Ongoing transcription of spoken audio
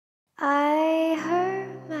I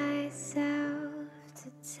hurt myself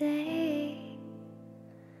today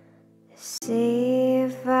to see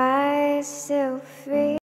if I still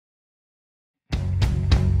feel.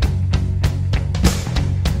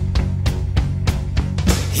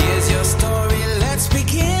 Here's your story, let's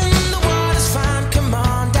begin. The water's fine, come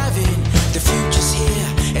on, dive in. The future's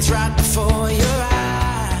here, it's right before your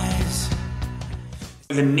eyes.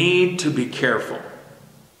 You need to be careful.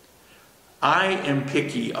 I am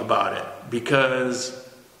picky about it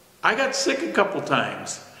because I got sick a couple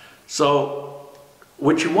times. So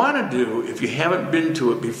what you want to do, if you haven't been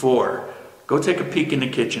to it before, go take a peek in the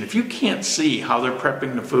kitchen. If you can't see how they're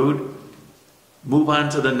prepping the food, move on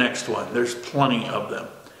to the next one. There's plenty of them.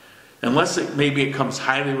 Unless maybe it comes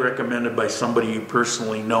highly recommended by somebody you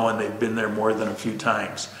personally know and they've been there more than a few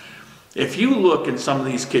times. If you look in some of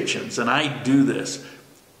these kitchens, and I do this,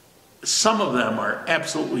 some of them are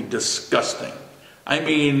absolutely disgusting. I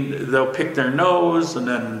mean, they'll pick their nose and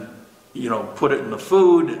then, put it in the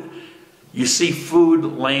food. You see food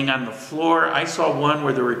laying on the floor. I saw one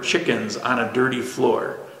where there were chickens on a dirty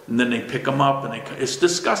floor, and then they pick them up and it's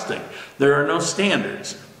disgusting. There are no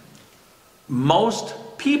standards. Most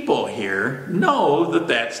people here know that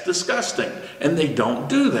that's disgusting, and they don't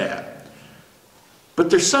do that. But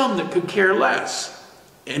there's some that could care less.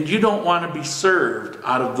 And you don't want to be served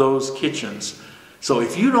out of those kitchens. So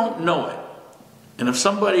if you don't know it, and if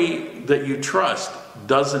somebody that you trust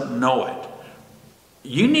doesn't know it,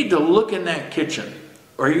 you need to look in that kitchen,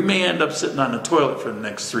 or you may end up sitting on the toilet for the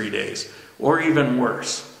next 3 days, or even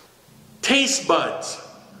worse. Taste buds.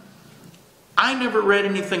 I never read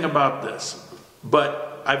anything about this,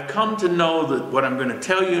 but I've come to know that what I'm going to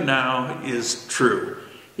tell you now is true.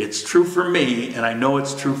 It's true for me, and I know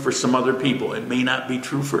it's true for some other people. It may not be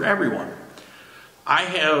true for everyone. I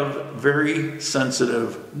have very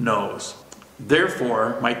sensitive nose.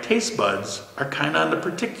 Therefore, my taste buds are kind of on the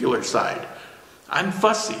particular side. I'm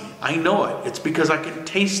fussy. I know it. It's because I can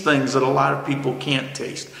taste things that a lot of people can't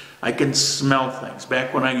taste. I can smell things.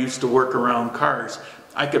 Back when I used to work around cars,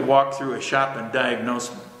 I could walk through a shop and diagnose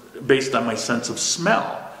based on my sense of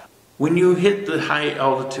smell. When you hit the high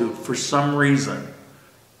altitude, for some reason,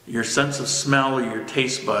 your sense of smell or your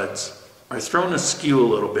taste buds are thrown askew a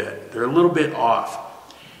little bit. They're a little bit off.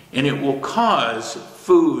 And it will cause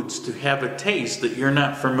foods to have a taste that you're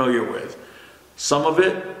not familiar with. Some of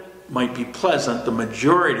it might be pleasant. The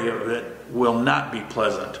majority of it will not be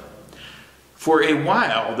pleasant. For a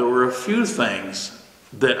while, there were a few things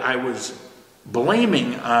that I was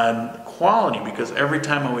blaming on quality because every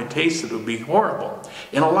time I would taste it, it would be horrible.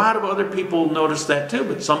 And a lot of other people noticed that too,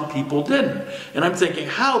 but some people didn't. And I'm thinking,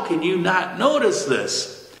 how can you not notice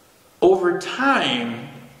this? Over time,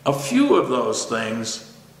 a few of those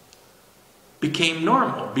things became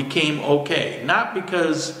normal, became okay. Not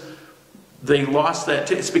because they lost that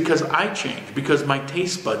taste, it's because I changed, because my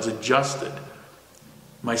taste buds adjusted.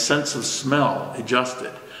 My sense of smell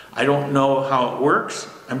adjusted. I don't know how it works.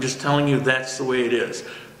 I'm just telling you that's the way it is.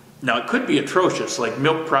 Now, it could be atrocious, like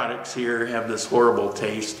milk products here have this horrible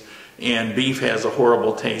taste, and beef has a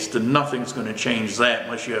horrible taste, and nothing's going to change that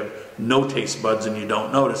unless you have no taste buds and you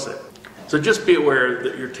don't notice it. So just be aware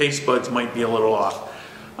that your taste buds might be a little off.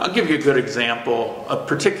 I'll give you a good example. A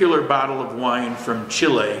particular bottle of wine from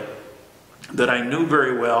Chile that I knew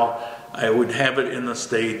very well. I would have it in the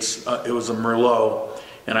States. It was a Merlot,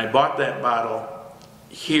 and I bought that bottle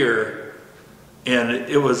here, and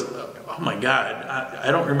it was, oh my God,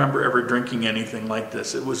 I don't remember ever drinking anything like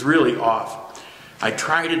this. It was really off. I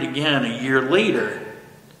tried it again a year later,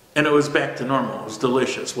 and it was back to normal. It was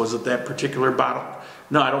delicious. Was it that particular bottle?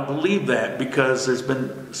 No, I don't believe that, because there's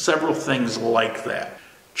been several things like that.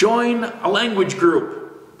 Join a language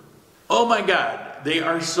group. Oh my God, they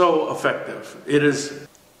are so effective. It is,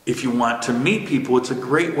 if you want to meet people, it's a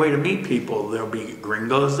great way to meet people. There'll be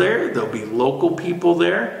gringos there, there'll be local people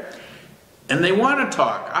there, and they want to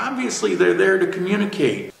talk. Obviously, they're there to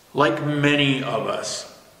communicate. Like many of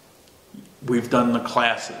us, we've done the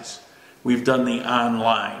classes, we've done the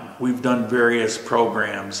online, we've done various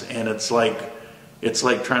programs, and it's like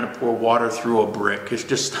trying to pour water through a brick. It's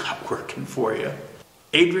just not working for you.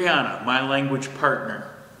 Adriana, my language partner,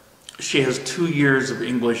 she has 2 years of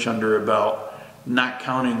English under her belt, not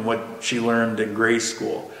counting what she learned in grade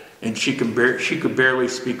school, and she could barely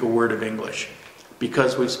speak a word of English.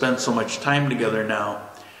 Because we've spent so much time together now,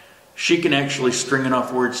 she can actually string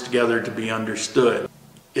enough words together to be understood.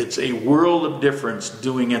 It's a world of difference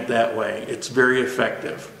doing it that way. It's very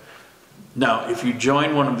effective. Now, if you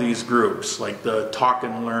join one of these groups, like the Talk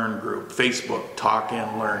and Learn group, Facebook, Talk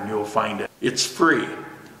and Learn, you'll find it. It's free,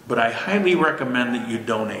 but I highly recommend that you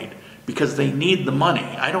donate, because they need the money.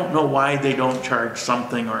 I don't know why they don't charge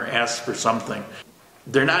something or ask for something.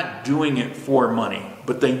 They're not doing it for money,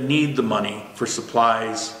 but they need the money for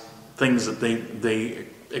supplies, things that they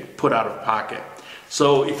put out of pocket.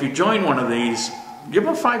 So if you join one of these, give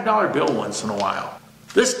them a $5 bill once in a while.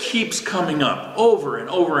 This keeps coming up over and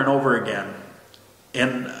over and over again.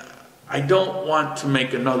 And I don't want to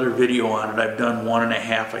make another video on it. I've done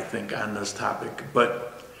 1.5, I think, on this topic.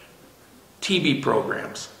 But TV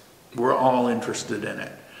programs, we're all interested in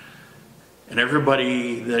it. And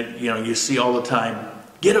everybody that you see all the time,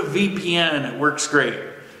 get a VPN, it works great.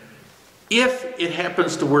 If it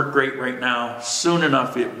happens to work great right now, soon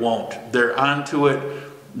enough it won't. They're onto it,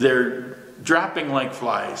 they're dropping like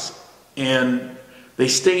flies. And they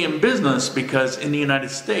stay in business because in the United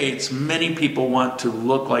States, many people want to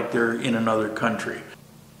look like they're in another country.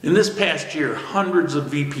 In this past year, hundreds of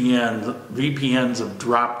VPNs have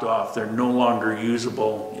dropped off. They're no longer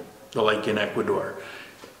usable, like in Ecuador.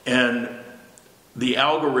 And the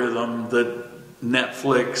algorithm that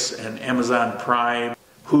Netflix and Amazon Prime,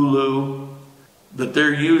 Hulu, that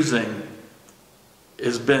they're using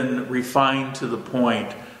has been refined to the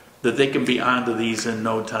point that they can be onto these in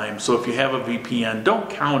no time. So if you have a VPN, don't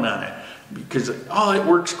count on it because, oh, it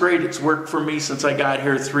works great. It's worked for me since I got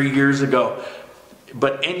here 3 years ago.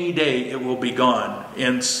 But any day it will be gone.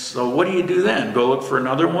 And so what do you do then? Go look for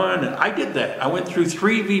another one? And I did that. I went through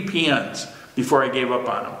 3 VPNs before I gave up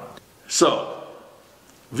on them. So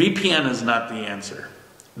VPN is not the answer.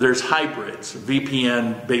 There's hybrids,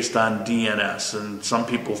 VPN based on DNS, and some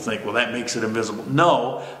people think, well, that makes it invisible.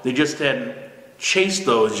 No, they just hadn't chased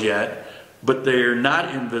those yet, but they're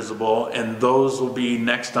not invisible, and those will be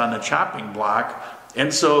next on the chopping block.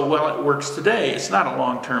 And so, while it works today, it's not a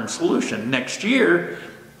long-term solution. Next year,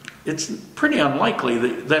 it's pretty unlikely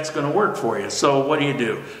that that's going to work for you. So what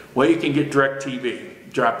do? Well, you can get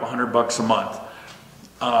DirecTV, drop $100 a month.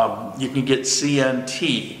 You can get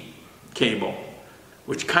CNT cable,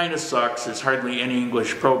 which kind of sucks. There's hardly any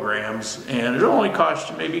English programs, and it only costs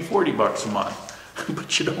you maybe $40 a month.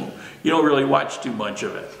 But you don't really watch too much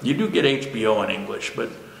of it. You do get HBO in English,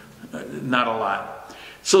 but not a lot.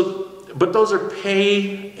 So, but those are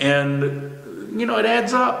pay, and it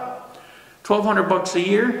adds up. $1,200 a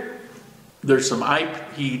year. There's some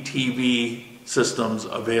IPTV systems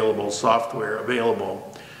available, software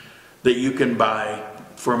available, that you can buy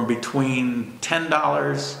from between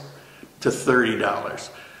 $10 to $30.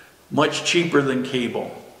 Much cheaper than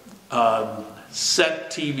cable.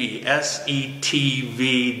 SETV, SETV.com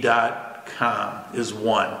is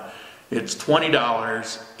one. It's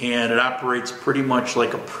 $20 and it operates pretty much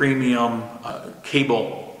like a premium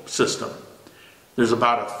cable system. There's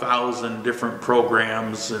about 1,000 different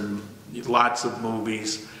programs and lots of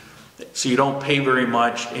movies. So you don't pay very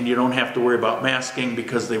much and you don't have to worry about masking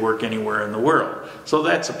because they work anywhere in the world. So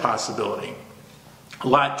that's a possibility. A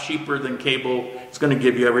lot cheaper than cable. It's going to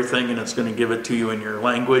give you everything and it's going to give it to you in your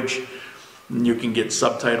language. You can get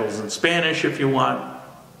subtitles in Spanish if you want.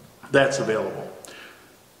 That's available.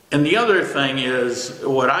 And the other thing is,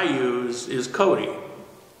 what I use is Kodi.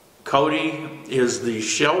 Kodi is the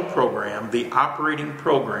shell program, the operating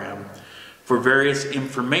program for various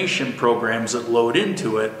information programs that load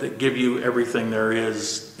into it that give you everything there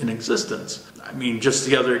is in existence. I mean, just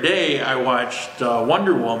the other day I watched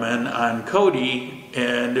Wonder Woman on Kodi,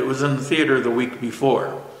 and it was in the theater the week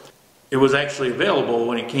before. It was actually available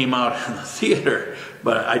when it came out in the theater,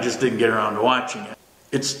 but I just didn't get around to watching it.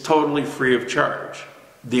 It's totally free of charge.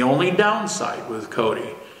 The only downside with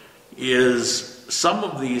Kodi is some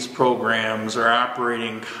of these programs are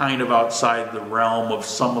operating kind of outside the realm of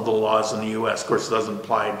some of the laws in the US. Of course, it doesn't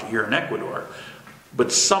apply to here in Ecuador.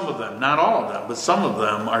 But some of them, not all of them, but some of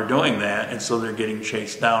them are doing that, and so they're getting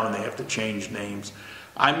chased down and they have to change names.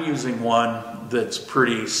 I'm using one that's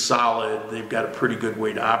pretty solid. They've got a pretty good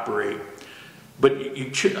way to operate. But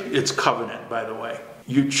it's Covenant, by the way.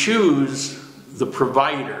 You choose the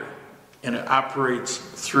provider and it operates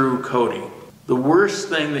through Kodi. The worst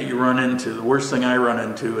thing that you run into, the worst thing I run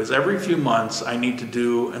into, is every few months I need to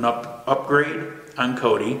do an upgrade on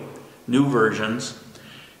Kodi, new versions,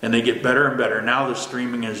 and they get better and better. Now the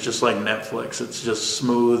streaming is just like Netflix. It's just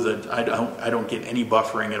smooth, and I don't get any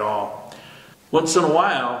buffering at all. Once in a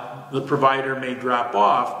while, the provider may drop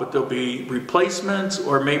off, but there'll be replacements,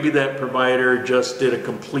 or maybe that provider just did a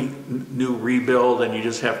complete new rebuild and you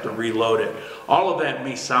just have to reload it. All of that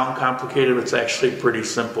may sound complicated, but it's actually pretty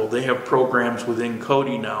simple. They have programs within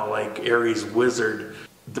Kodi now, like Aries Wizard.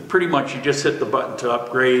 Pretty much you just hit the button to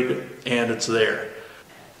upgrade and it's there.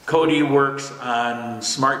 Kodi works on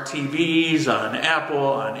smart TVs, on Apple,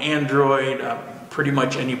 on Android, pretty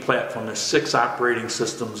much any platform. There's 6 operating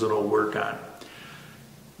systems it'll work on.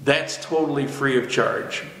 That's totally free of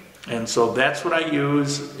charge. And so that's what I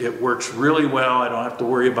use. It works really well. I don't have to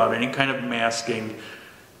worry about any kind of masking.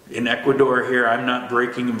 In Ecuador here, I'm not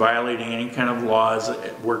breaking and violating any kind of laws.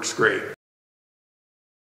 It works great.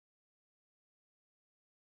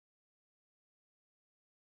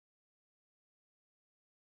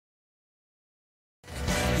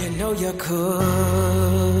 You know you're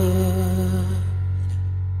cool.